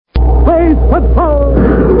Space Patrol!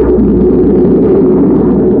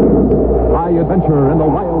 High adventure in the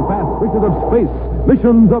wild, vast reaches of space.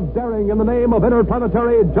 Missions of daring in the name of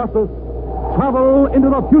interplanetary justice. Travel into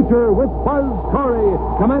the future with Buzz Corey,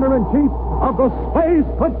 Commander-in-Chief of the Space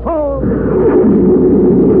Patrol.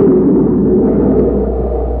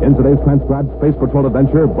 In today's transcribed Space Patrol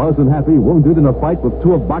adventure, Buzz and Happy, wounded in a fight with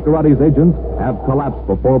two of Baccaratti's agents, have collapsed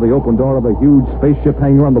before the open door of a huge spaceship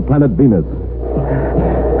hangar on the planet Venus.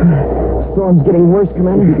 Storm's getting worse,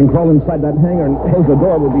 Commander. If you can crawl inside that hangar and close the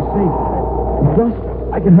door, we'll be safe. Just,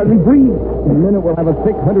 I can hardly breathe. In a minute, we'll have a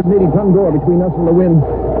thick 180-ton door between us and the wind.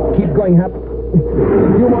 Keep going, Hap.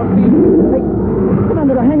 You want me? Hey,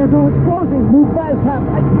 Commander, the hangar door is closing. Move fast, Hap.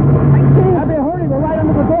 I can't. Happy, hurry. We're right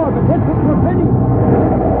under the door. The distance we're finished.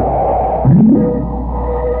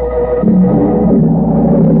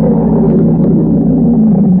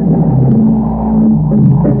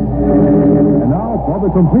 And now for the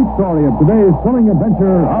complete story of today's thrilling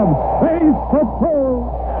adventure of Space Patrol.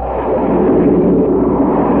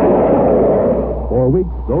 For weeks,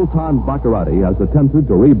 Zoltan Baccaratti has attempted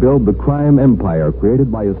to rebuild the crime empire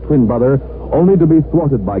created by his twin brother, only to be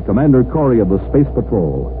thwarted by Commander Corey of the Space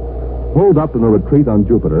Patrol. Pulled up in a retreat on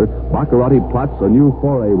Jupiter, Baccaratti plots a new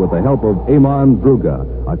foray with the help of Amon Druga,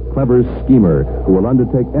 a clever schemer who will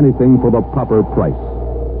undertake anything for the proper price.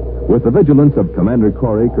 With the vigilance of Commander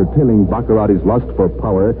Corey curtailing Baccaratti's lust for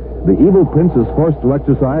power, the evil prince is forced to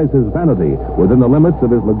exercise his vanity within the limits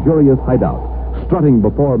of his luxurious hideout, strutting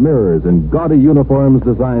before mirrors in gaudy uniforms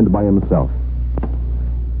designed by himself.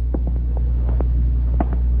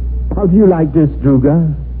 How do you like this,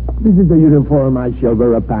 Druga? This is the uniform I shall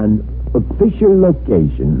wear upon official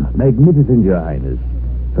occasion. Magnificent, Your Highness.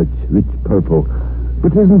 Such rich purple.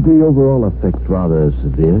 But isn't the overall effect rather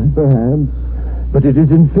severe? Perhaps. But it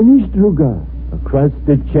isn't finished, Druga. Across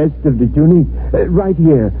the chest of the tunic, right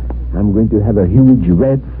here, I'm going to have a huge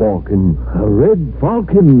Red Falcon. A Red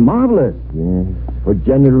Falcon? Marvelous. Yes. For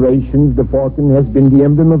generations, the Falcon has been the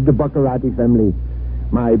emblem of the Baccaratti family.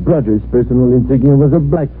 My brother's personal insignia was a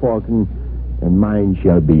black falcon, and mine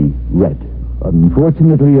shall be red.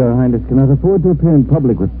 Unfortunately, Your Highness cannot afford to appear in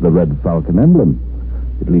public with the Red Falcon emblem.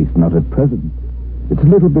 At least not at present. It's a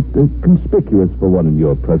little bit conspicuous for one in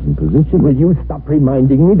your present position. Will you stop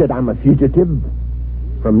reminding me that I'm a fugitive?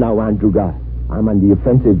 From now on, Druga, I'm on the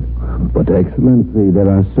offensive. But, Excellency, there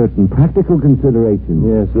are certain practical considerations.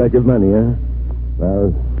 Yes, lack of money, huh?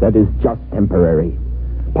 Well, that is just temporary.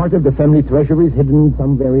 Part of the family treasure is hidden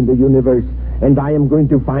somewhere in the universe, and I am going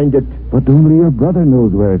to find it. But only your brother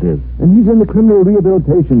knows where it is. And he's in the Criminal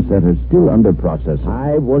Rehabilitation Center, still under processing.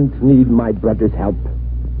 I won't need my brother's help.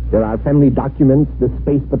 There are family documents the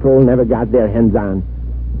Space Patrol never got their hands on.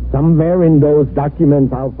 Somewhere in those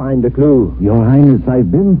documents, I'll find a clue. Your Highness,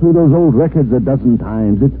 I've been through those old records a dozen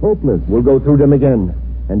times. It's hopeless. We'll go through them again.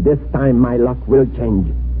 And this time, my luck will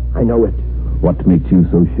change. I know it. What makes you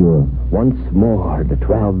so sure? Once more, the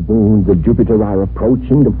 12 moons of Jupiter are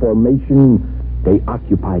approaching the formation they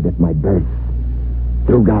occupied at my birth.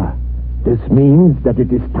 Druga, this means that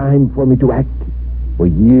it is time for me to act. For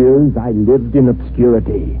years, I lived in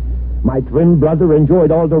obscurity. My twin brother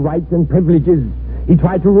enjoyed all the rights and privileges. He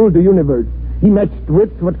tried to rule the universe. He matched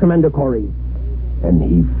wits with Commander Corey. And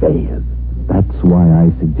he failed. That's why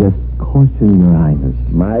I suggest caution, Your Highness.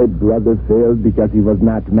 My brother failed because he was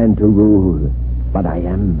not meant to rule. But I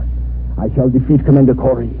am. I shall defeat Commander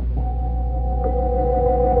Corey.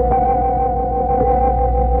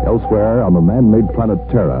 Elsewhere, on the man-made planet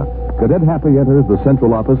Terra, Cadet Happy enters the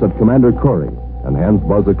central office of Commander Corey and hands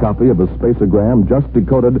Buzz a copy of the spaceogram just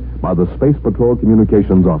decoded by the Space Patrol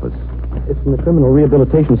Communications Office. It's from the Criminal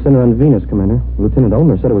Rehabilitation Center on Venus, Commander. Lieutenant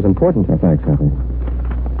Ulmer said it was important. Oh, thanks, Happy.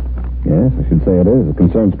 Yes, I should say it is. It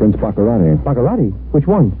concerns Prince Baccaratti. Baccaratti? Which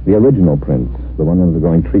one? The original prince. The one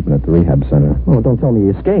undergoing treatment at the rehab center. Oh, don't tell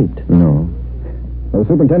me he escaped. No. Well, the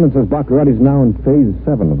superintendent says Baccaratti's now in phase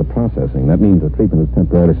 7 of the processing. That means the treatment is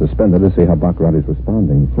temporarily suspended to see how Baccaratti's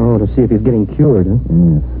responding. Oh, to see if he's getting cured, huh?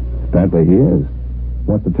 Yes. Apparently he is.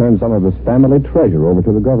 Wants to turn some of his family treasure over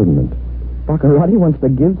to the government. Baccaratti wants to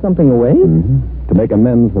give something away? Mm-hmm. To make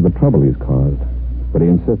amends for the trouble he's caused. But he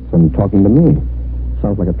insists on talking to me.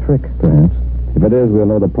 Sounds like a trick. Perhaps. If it is, we'll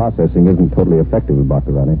know the processing isn't totally effective with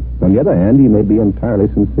Baccaratti. On the other hand, he may be entirely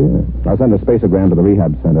sincere. I'll send a spaceogram to the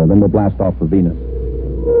rehab center, then we'll blast off for Venus.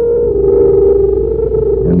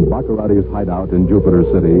 In Baccaratti's hideout in Jupiter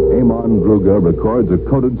City, Amon Druga records a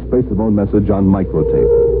coded space-phone message on microtape.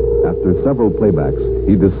 After several playbacks,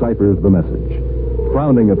 he deciphers the message.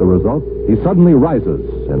 Frowning at the result, he suddenly rises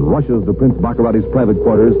and rushes to Prince Baccaratti's private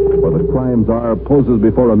quarters, where the crime czar poses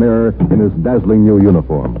before a mirror in his dazzling new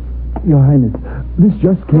uniform. Your Highness, This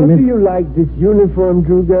just came How in. do you like this uniform,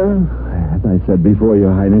 Druga? As I said before,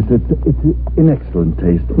 Your Highness, it's in excellent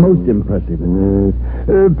taste. Most impressive.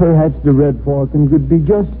 Perhaps the Red Falcon could be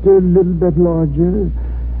just a little bit larger.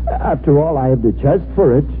 After all, I have the chest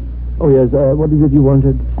for it. Oh, yes, what is it you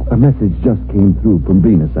wanted? A message just came through from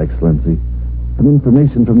Venus, Excellency. Some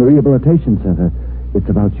information from the Rehabilitation Center. It's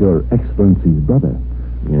about Your Excellency's brother.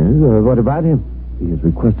 Yes, what about him? He has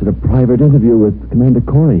requested a private interview with Commander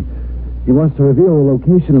Corey. He wants to reveal the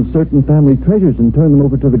location of certain family treasures and turn them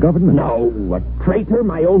over to the government. No, a traitor?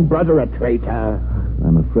 My own brother a traitor?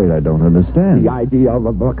 I'm afraid I don't understand. The idea of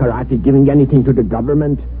a Baccarati giving anything to the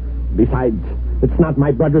government? Besides, it's not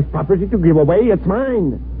my brother's property to give away. It's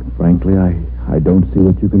mine. Frankly, I don't see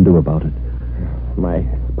what you can do about it. My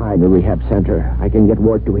spy in the rehab center. I can get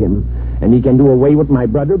word to him, and he can do away with my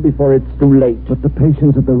brother before it's too late. But the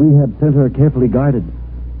patients at the rehab center are carefully guarded.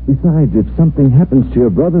 Besides, if something happens to your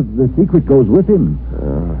brother, the secret goes with him.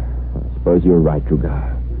 I suppose you're right,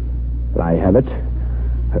 Druga. I have it.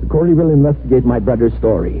 Corey will investigate my brother's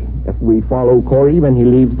story. If we follow Corey when he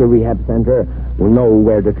leaves the rehab center, we'll know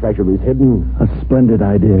where the treasure is hidden. A splendid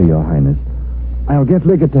idea, Your Highness. I'll get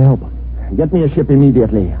Liggett to help. Get me a ship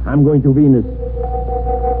immediately. I'm going to Venus.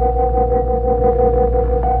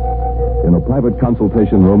 In a private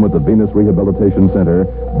consultation room at the Venus Rehabilitation Center,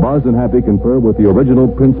 Buzz and Happy confer with the original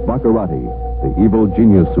Prince Baccarati, the evil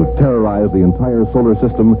genius who terrorized the entire solar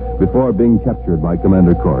system before being captured by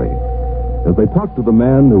Commander Corey. As they talk to the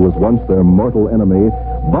man who was once their mortal enemy,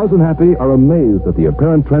 Buzz and Happy are amazed at the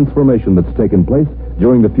apparent transformation that's taken place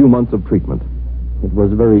during the few months of treatment. It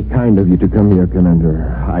was very kind of you to come here, Commander.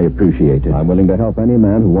 I appreciate it. I'm willing to help any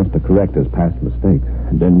man who wants to correct his past mistakes.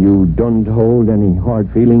 Then you don't hold any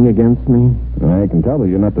hard feeling against me? I can tell that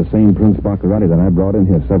you're not the same Prince Baccarati that I brought in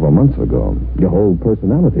here several months ago. Your whole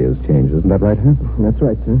personality has changed. Isn't that right, Hap? That's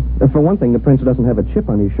right, sir. For one thing, the prince doesn't have a chip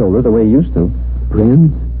on his shoulder the way he used to.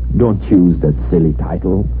 Prince? Don't use that silly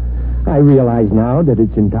title. I realize now that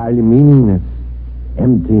it's entirely meaningless.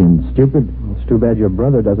 Empty and stupid. It's too bad your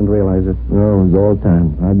brother doesn't realize it. Oh,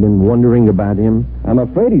 Zoltan. I've been wondering about him. I'm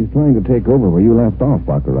afraid he's trying to take over where you left off,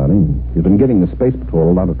 Baccarati. He's been giving the Space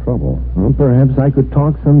Patrol a lot of trouble. Well, perhaps I could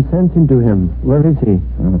talk some sense into him. Where is he?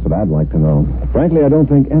 Well, that's what I'd like to know. Frankly, I don't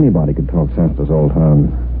think anybody could talk sense to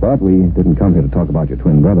Zoltan. But we didn't come here to talk about your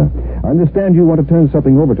twin brother. I understand you want to turn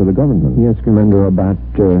something over to the government. Yes, Commander, about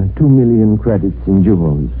 2 million credits in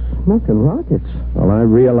jewels. Smoking rockets. Well, I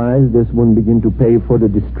realize this won't begin to pay for the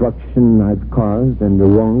destruction I've caused and the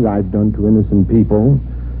wrong I've done to innocent people.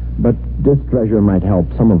 But this treasure might help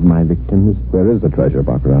some of my victims. Where is the treasure,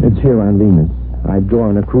 Baccarati? It's here on Venus. I've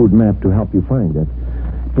drawn a crude map to help you find it.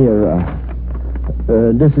 Here,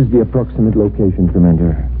 this is the approximate location,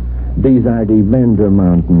 Commander. These are the Vender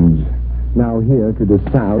Mountains. Now here to the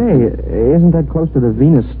south... Hey, isn't that close to the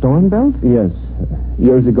Venus storm belt? Yes.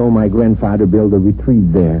 Years ago, my grandfather built a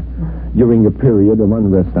retreat there during a period of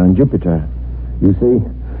unrest on Jupiter. You see,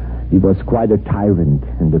 he was quite a tyrant,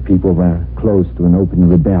 and the people were close to an open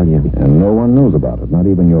rebellion. And no one knows about it, not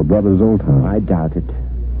even your brother Zoltan. I doubt it.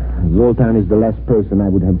 Zoltan is the last person I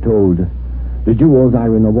would have told. The jewels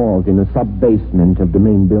are in a vault in a sub-basement of the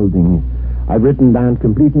main building. I've written down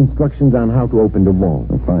complete instructions on how to open the vault.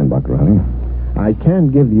 Oh, fine, Baccarati. I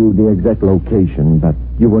can't give you the exact location, but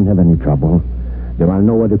you won't have any trouble. There are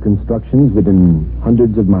no other constructions within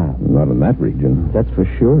hundreds of miles. Not in that region. That's for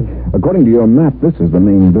sure. According to your map, this is the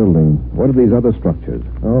main building. What are these other structures?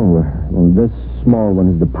 Oh, well, this small one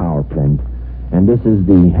is the power plant. And this is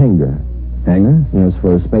the hangar. Hangar? Yes,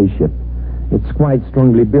 for a spaceship. It's quite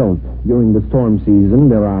strongly built. During the storm season,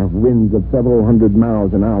 there are winds of several hundred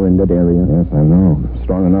miles an hour in that area. Yes, I know.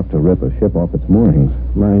 Strong enough to rip a ship off its moorings.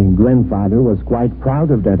 My grandfather was quite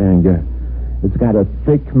proud of that hangar. It's got a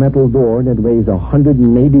thick metal door that weighs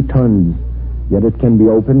 180 tons. Yet it can be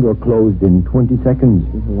opened or closed in 20 seconds.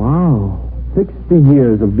 Wow. 60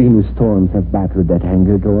 years of Venus storms have battered that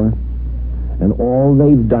hangar door. And all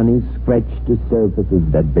they've done is scratch the surface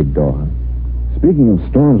of that big door. Speaking of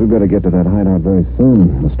storms, we've got to get to that hideout very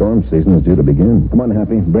soon. The storm season is due to begin. Come on,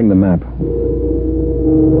 Happy. Bring the map.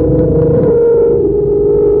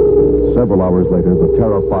 Several hours later, the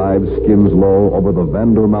Terra 5 skims low over the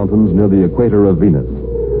Vander Mountains near the equator of Venus.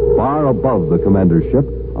 Far above the commander's ship,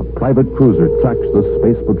 a private cruiser tracks the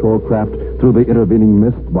Space Patrol craft through the intervening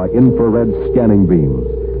mist by infrared scanning beams.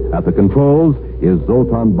 At the controls is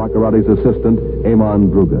Zoltan Baccarati's assistant, Amon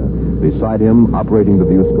Druga. Beside him, operating the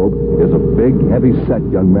viewscope, is a big, heavy-set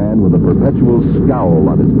young man with a perpetual scowl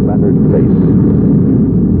on his battered face.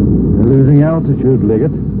 We're losing altitude,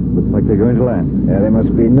 Liggett. Looks like they're going to land. Yeah, they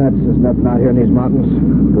must be nuts. There's nothing out here in these mountains.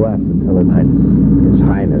 Go aft and tell His Highness. His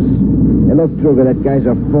Highness. Hey, look, Druga, that guy's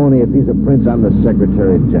a phony. If he's a prince, I'm the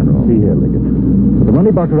Secretary General. See here, Liggett. For the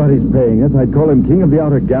money Baccarati's paying us, I'd call him King of the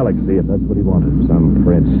Outer Galaxy if that's what he wanted. Some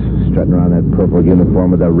prince strutting around that purple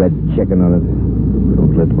uniform with a red chicken on it.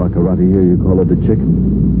 Don't let Baccarati hear you call it a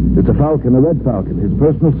chicken. It's a falcon, a red falcon, his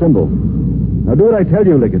personal symbol. Now do what I tell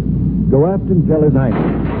you, Liggett. Go aft and tell His Highness.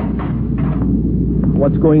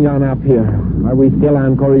 What's going on up here? Are we still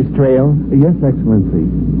on Corey's trail? Yes, Excellency.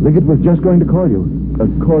 Liggett was just going to call you.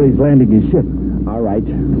 Corey's landing his ship. All right.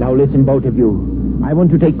 Now listen, both of you. I want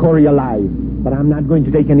to take Corey alive, but I'm not going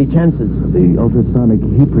to take any chances. The ultrasonic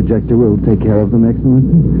heat projector will take care of them,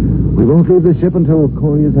 Excellency. We won't leave the ship until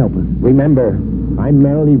Corey is helpless. Remember, I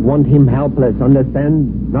merely want him helpless,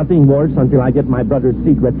 understand? Nothing worse until I get my brother's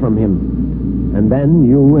secret from him. And then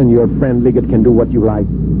you and your friend Liggett can do what you like.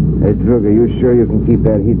 Hey, Drug, are you sure you can keep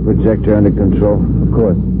that heat projector under control? Of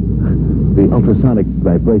course. The ultrasonic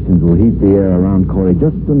vibrations will heat the air around Corey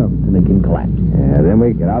just enough to make him collapse. Yeah, then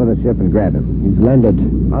we get out of the ship and grab him. He's landed.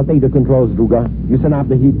 I'll take the controls, Druga. You send out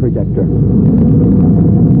the heat projector.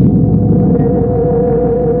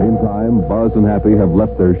 Meantime, Buzz and Happy have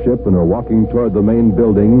left their ship and are walking toward the main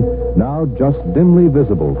building, now just dimly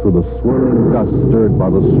visible through the swirling dust stirred by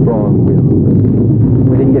the strong wind.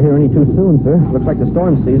 We didn't get here any too soon, sir. Looks like the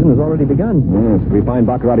storm season has already begun. Yes, if we find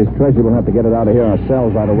Baccarati's treasure, we'll have to get it out of here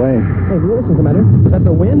ourselves right away. Hey, listen, Commander. Is that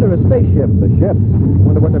the wind or a spaceship? The ship.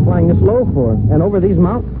 Wonder what they're flying this low for. And over these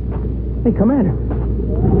mountains. Hey, Commander.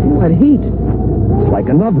 Feel that heat. It's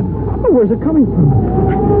like an oven. Oh, where's it coming from?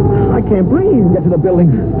 I can't breathe. Get to the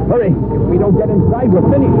building. Hurry. If we don't get inside, we're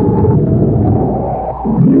finished.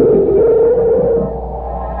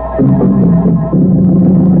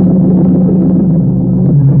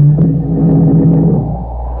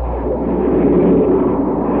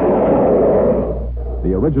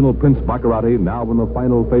 The original Prince Baccarati, now in the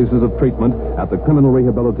final phases of treatment at the Criminal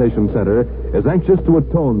Rehabilitation Center, is anxious to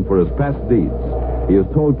atone for his past deeds. He has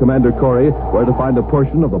told Commander Corey where to find a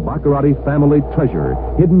portion of the Baccarati family treasure,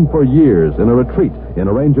 hidden for years in a retreat in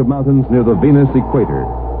a range of mountains near the Venus equator.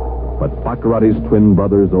 But Baccarati's twin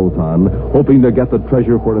brother, Zoltan, hoping to get the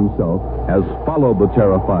treasure for himself, has followed the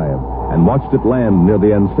Terra 5 and watched it land near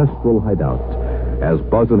the ancestral hideout. As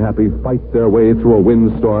Buzz and Happy fight their way through a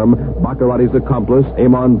windstorm, Baccarati's accomplice,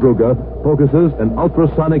 Amon Druga, focuses an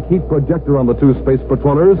ultrasonic heat projector on the two space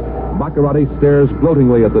patrollers. Baccarati stares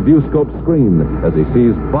gloatingly at the viewscope screen as he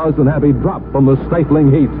sees Buzz and Happy drop from the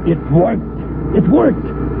stifling heat. It worked. It worked.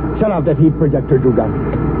 Shut off that heat projector, Druga.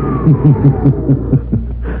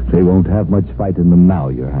 They won't have much fight in them now,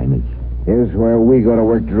 Your Highness. Here's where we go to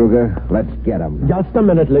work, Druga. Let's get him. Just a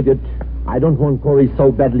minute, Liggett. I don't want Corey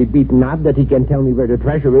so badly beaten up that he can tell me where the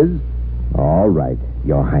treasure is. All right,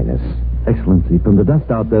 Your Highness. Excellency, from the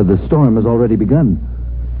dust out there, the storm has already begun.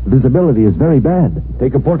 Visibility is very bad.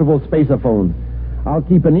 Take a portable spacerphone. I'll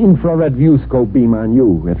keep an infrared viewscope beam on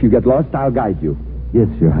you. If you get lost, I'll guide you. Yes,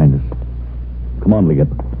 Your Highness. Come on, Liggett.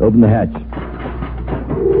 Open the hatch.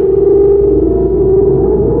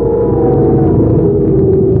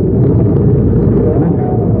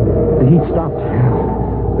 The heat stopped.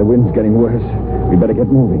 The wind's getting worse. We better get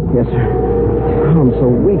moving. Yes, sir. Oh, I'm so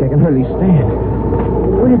weak I can hardly stand.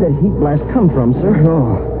 Where did that heat blast come from, sir?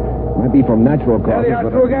 Oh, might be from natural causes.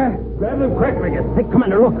 Druga. Grab them quick, Liggett. Hey,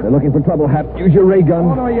 Commander, look. They're looking for trouble, Hap. Use your ray gun.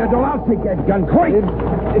 Oh, no, you don't. I'll take that gun. Quick.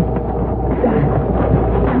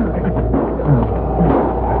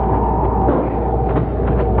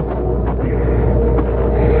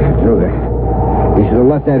 Druga, we should have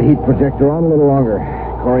left that heat projector on a little longer.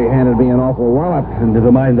 Corey handed me an awful wallop.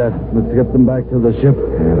 Never mind that. Let's get them back to the ship.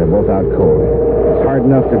 Yeah, they're both out cold. It's hard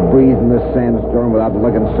enough to breathe in this sandstorm without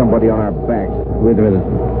lugging somebody on our backs. Wait a minute.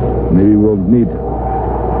 Maybe we'll need...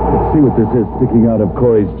 Let's see what this is sticking out of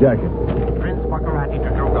Corey's jacket. Prince Baccarati to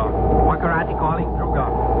Druga. Baccarati calling Druga.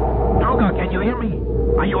 Druga, can you hear me?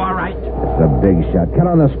 Are you all right? It's a big shot. Cut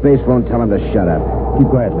on the space phone. Tell him to shut up.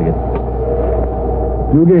 Keep quiet, Liggett.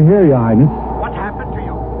 Druga here, Your Highness. What happened to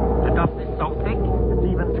you? The dust is so thick, it's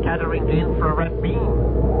even scattering the infrared beam.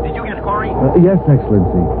 Did you get Corey? Yes,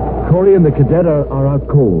 Excellency. Corey and the cadet are out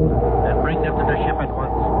cold. Then bring them to the ship at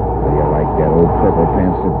once. You like that old purple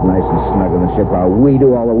pants sit nice and snug on the ship while we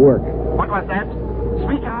do all the work. What was that?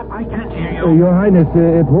 Speak up, I can't hear you. Your Highness,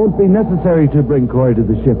 it won't be necessary to bring Corey to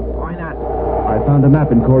the ship. Why not? I found a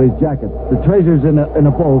map in Corey's jacket. The treasure's in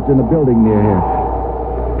a vault in a building near here.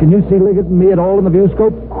 Can you see Liggett and me at all in the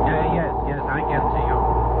viewscope? Yes, I can see you.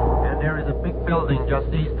 And there is a big building building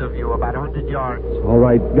just east of you, about 100 yards. All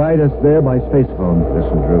right, guide us there by spacephone.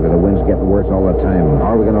 Listen, Druga, the wind's getting worse all the time.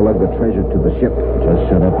 How are we going to lug the treasure to the ship?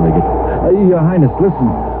 Just shut up, Liggett. Your Highness, listen.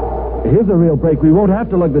 Here's a real break. We won't have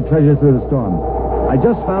to lug the treasure through the storm. I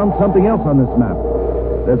just found something else on this map.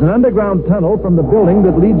 There's an underground tunnel from the building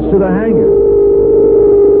that leads to the hangar.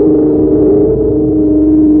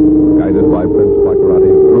 Guided by Prince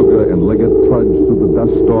Baccarati, Druga and Liggett trudged through the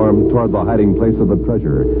dust storm toward the hiding place of the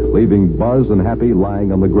treasure, leaving Buzz and Happy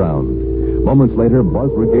lying on the ground. Moments later, Buzz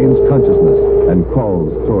regains consciousness and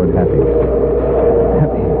crawls toward Happy.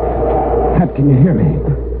 Happy. Hap, can you hear me?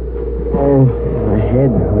 Oh, my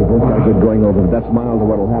head. We both got a good going over, but that's miles of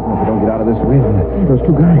what'll happen if we don't get out of this wind. Those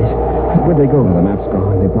two guys. Where'd they go? Well, the map's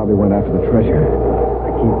gone. They probably went after the treasure.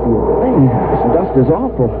 I can't see a thing. This dust is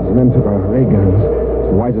awful. The men took our ray guns.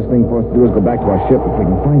 The wisest thing for us to do is go back to our ship if we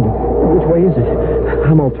can find it. Which way is it?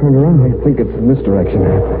 I'm all turned around. I think it's in this direction.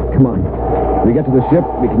 Come on. When we get to the ship,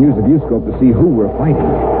 we can use the viewscope to see who we're fighting.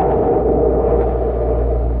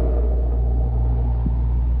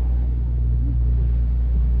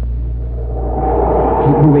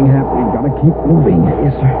 Keep moving, Hap. We've got to keep moving.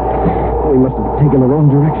 Yes, sir. We must have taken the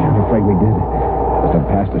wrong direction. I'm afraid we did. Must have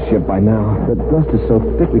passed the ship by now. The dust is so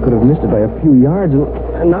thick we could have missed it by a few yards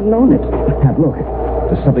and not known it. Hap, look.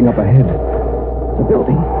 There's something up ahead. The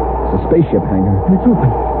building. It's a spaceship hangar. It's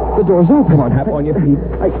open. The door's open. Come on, Hap, on your feet.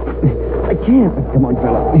 I can't. Come on,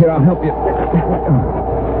 fella. Here, I'll help you.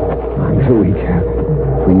 I'm too weak, Hap.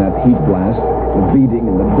 Between that heat blast, the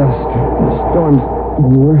beating, and the dust. The storm's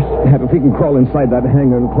worse. Hap, if we can crawl inside that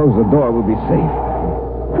hangar and close the door, we'll be safe.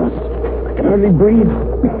 Dust. I can hardly breathe.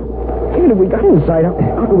 Even if we got inside,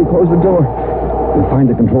 how can we close the door? We'll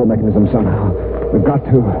find the control mechanism somehow. We've got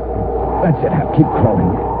to. That's it, Hap. Keep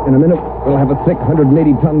crawling. In a minute, we'll have a thick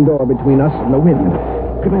 180-ton door between us and the wind.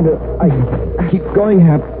 Commander, Keep going,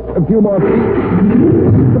 Hap. A few more feet.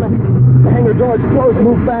 Commander, the hangar door's closed.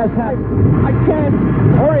 Move fast, Hap. I can't.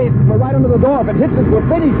 Hurry. We're right under the door. If it hits us, we're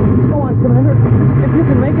finished. Go on, Commander. If you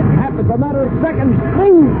can make it, Hap, it's a matter of seconds.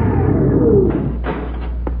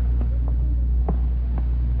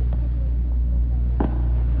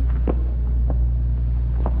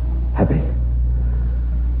 Happy.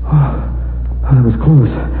 Oh, that was close.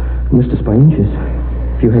 You missed us by inches.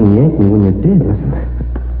 If you hadn't yanked me when you did. Listen.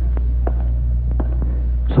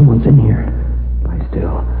 Someone's in here. Lie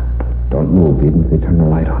still. Don't move, even if they turn the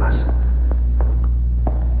light on us.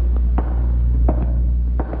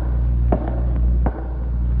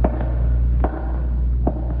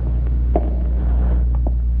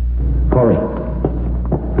 Corey.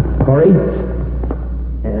 Corey?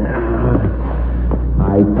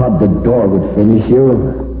 I thought the door would finish you.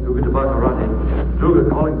 Druga to Baccarati. Druga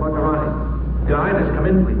calling Baccarati. Your Highness, come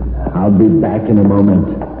in, please. I'll be back in a moment.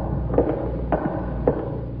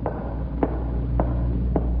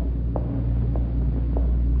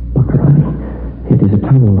 Baccarati, it is a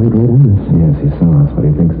tunnel right on us. Yes, he saw us, but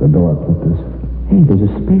he thinks the door clipped us. Hey, there's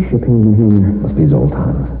a spaceship in here. Must be his old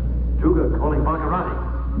times. Druga calling Baccarati.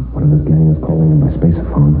 One of his gang is calling him by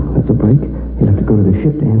spacephone. That's a break. He'll have to go to the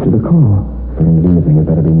ship to answer the call. For him to do anything, it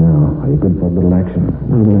better be now. Are you good for a little action?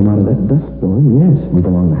 Now that I'm out of that dust storm, yes. Move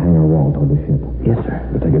along the hangar wall toward the ship. Yes, sir.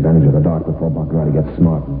 We'll take advantage of the dark before Baccarati gets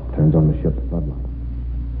smart and turns on the ship's floodlight.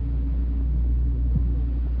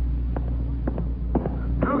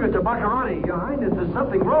 Druga to Baccarati. Your Highness, there's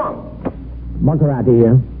something wrong. Baccarati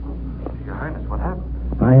here. Your Highness, what happened?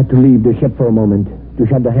 I had to leave the ship for a moment to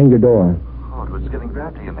shut the hangar door. Oh, it was getting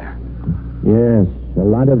drafty in there. Yes, a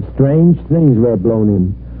lot of strange things were blown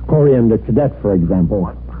in. Corey and the cadet, for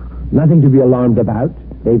example. Nothing to be alarmed about.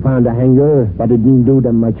 They found a hangar, but it didn't do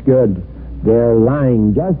them much good. They're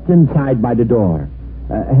lying just inside by the door.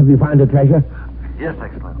 Have you found the treasure? Yes,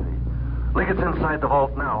 Excellency. Liggett's inside the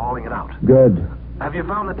vault now, hauling it out. Good. Have you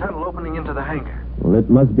found the tunnel opening into the hangar? Well, it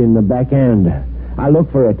must be in the back end. I'll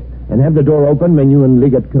look for it and have the door open when you and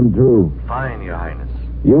Liggett come through. Fine, Your Highness.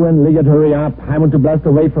 You and Liggett hurry up. I want to blast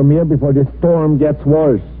away from here before this storm gets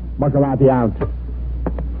worse. Baccarati out.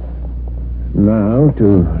 Now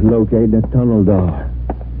to locate the tunnel door.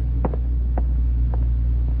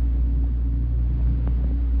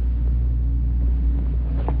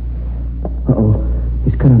 Uh-oh.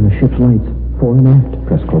 He's cut on the ship's lights, fore and aft.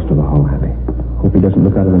 Press close to the hull, Happy. Hope he doesn't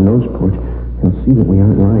look out of the nose port. He'll see that we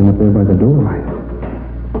aren't lying up there by the door. Right.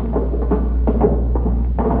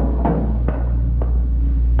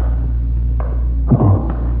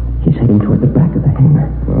 Uh-oh. He's heading toward the back of the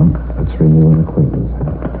hangar. Well, let's renew an acquaintance.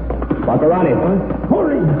 Baccarati!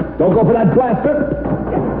 Hurry! Don't go for that blaster!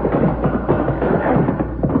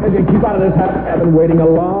 Keep out of this. I've been waiting a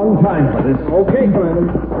long time for this. Okay, Commander.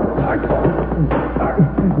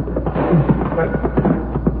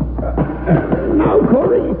 Now,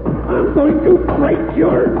 Corey, I'm going to break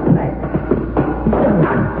your neck.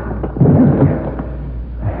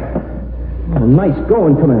 Well, nice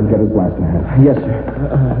going, Commander. Get his blaster hat. Yes, sir.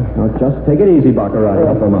 Now, just take it easy, Baccarati.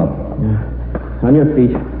 Help him up. On your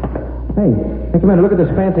feet. Hey, Commander, look at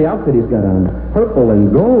this fancy outfit he's got on. Purple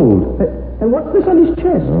and gold. Hey, and what's this on his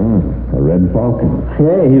chest? A Red Falcon.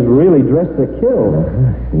 Hey, he's really dressed to kill.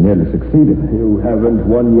 He nearly succeeded. You haven't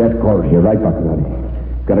won yet, Corey. You're right, Baccarati.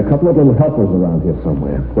 Got a couple of little helpers around here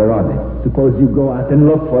somewhere. Where are they? Suppose you go out and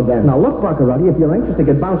look for them. Now, look, Baccarati, if you're anxious to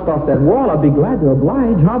get bounced off that wall, I'd be glad to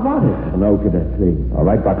oblige. How about it? No, Cadet, please. All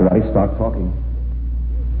right, Baccarati, start talking.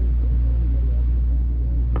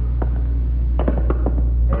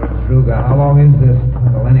 Druga, how long is this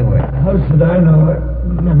tunnel anyway? How should I know?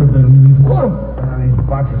 I've never been before. These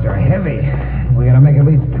boxes are heavy. We're going to make at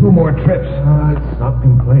least 2 more trips. I'd stop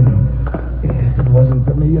complaining. If it wasn't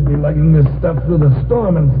for me, you'd be lugging this stuff through the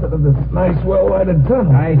storm instead of this nice, well-lighted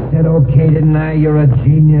tunnel. I said okay, didn't I? You're a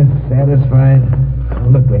genius. Satisfied?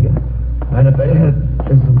 Look, Liggett. Right up ahead,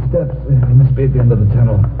 there's some steps. They must be at the end of the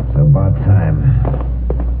tunnel. It's about time.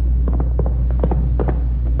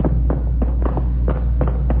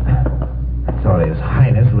 I thought His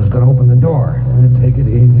Highness was going to open the door. Take it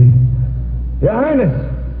easy. Your Highness!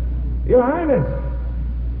 Your Highness!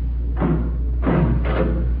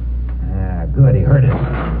 Good, he heard it.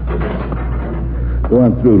 Go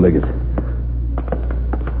on through, Liggett.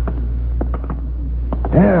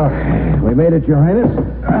 Well, we made it, Your Highness.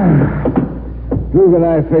 Duke and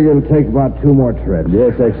I figure it'll take about 2 more trips.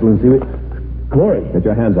 Yes, Excellency. Corey. Get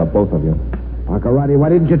your hands up, both of you. Baccarati, why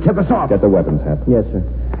didn't you tip us off? Get the weapons, Hap. Yes, sir.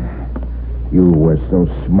 You were so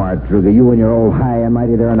smart, Druga. You and your old high and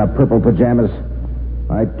mighty there in the purple pajamas.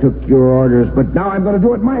 I took your orders, but now I'm going to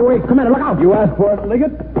do it my way. Commander, look out! You asked for it,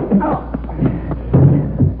 Liggett. Oh.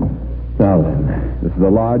 Now then, this is a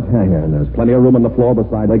large hangar, and there's plenty of room on the floor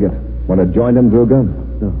beside Liggett. Want to join him, Druga?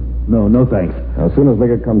 No, thanks. Now, as soon as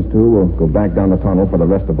Liggett comes to, we'll go back down the tunnel for the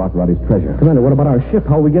rest of Baccarati's treasure. Commander, what about our ship?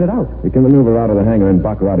 How'll we get it out? We can maneuver out of the hangar in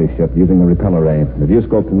Baccarati's ship using the repeller ray. The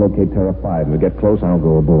viewscope can locate Terra 5. When we get close, I'll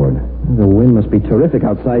go aboard. The wind must be terrific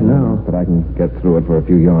outside now. But I can get through it for a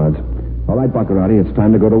few yards. All right, Baccarati, it's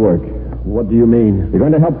time to go to work. What do you mean? You're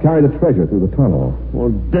going to help carry the treasure through the tunnel.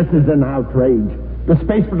 Well, this is an outrage. The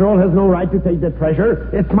Space Patrol has no right to take the treasure.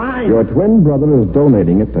 It's mine. Your twin brother is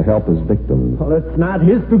donating it to help his victims. Well, it's not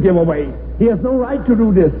his to give away. He has no right to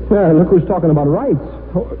do this. Look who's talking about rights.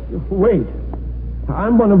 Oh, wait.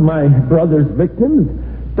 I'm one of my brother's victims.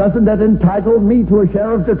 Doesn't that entitle me to a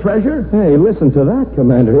share of the treasure? Hey, listen to that,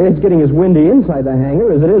 Commander. It's getting as windy inside the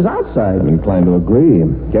hangar as it is outside. I'm inclined to agree.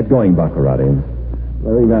 Get going, Baccarati.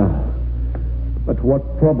 Very well. But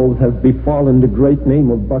what troubles have befallen the great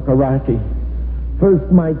name of Baccarati?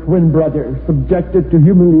 First, my twin brother, subjected to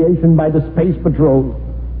humiliation by the Space Patrol.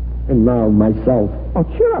 And now myself. Oh,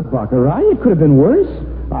 cheer up, Baccarati. It could have been worse.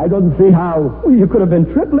 I don't see how. Well, you could have been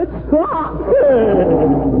triplets.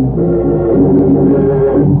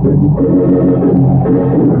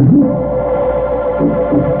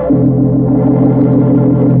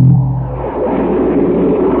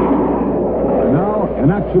 Now,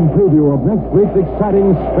 an action preview of next week's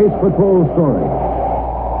exciting Space Patrol story.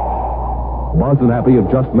 Buzz and Happy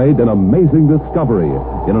have just made an amazing discovery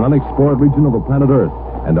in an unexplored region of the planet Earth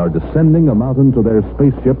and are descending a mountain to their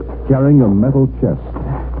spaceship carrying a metal chest.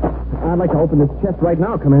 I'd like to open this chest right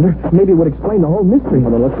now, Commander. Maybe it would explain the whole mystery. By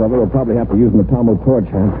the looks of it, we'll probably have to use an atomic torch,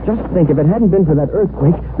 Hap. Just think, if it hadn't been for that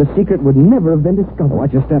earthquake, the secret would never have been discovered.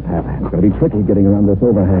 Watch your step, Hap. It's going to be tricky getting around this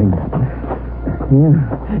overhang. Yeah.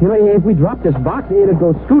 You know, if we dropped this box, it'd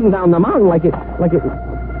go scooting down the mountain like it...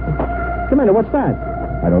 Commander, what's that?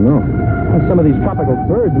 I don't know. Well, some of these tropical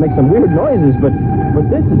birds make some weird noises, but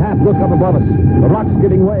this is half. Look up above us. The rock's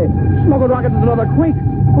giving way. Smuggled rocket is another quake.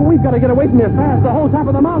 Well, we've got to get away from here fast. The whole top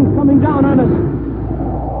of the mountain's coming down on us.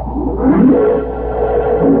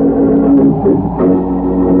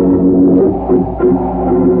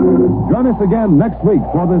 Join us again next week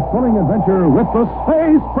for this thrilling adventure with the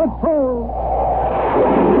Space Patrol.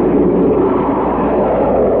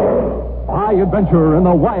 High adventure in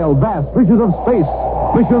the wild, vast reaches of space.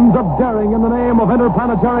 Missions of daring in the name of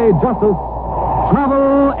interplanetary justice.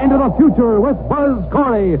 Travel into the future with Buzz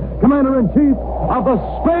Corey, Commander-in-Chief of the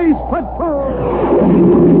Space Patrol.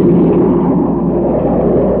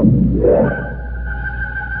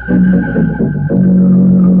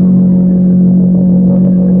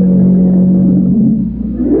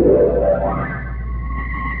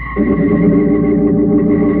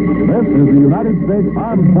 This is the United States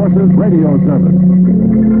Armed Forces Radio Service.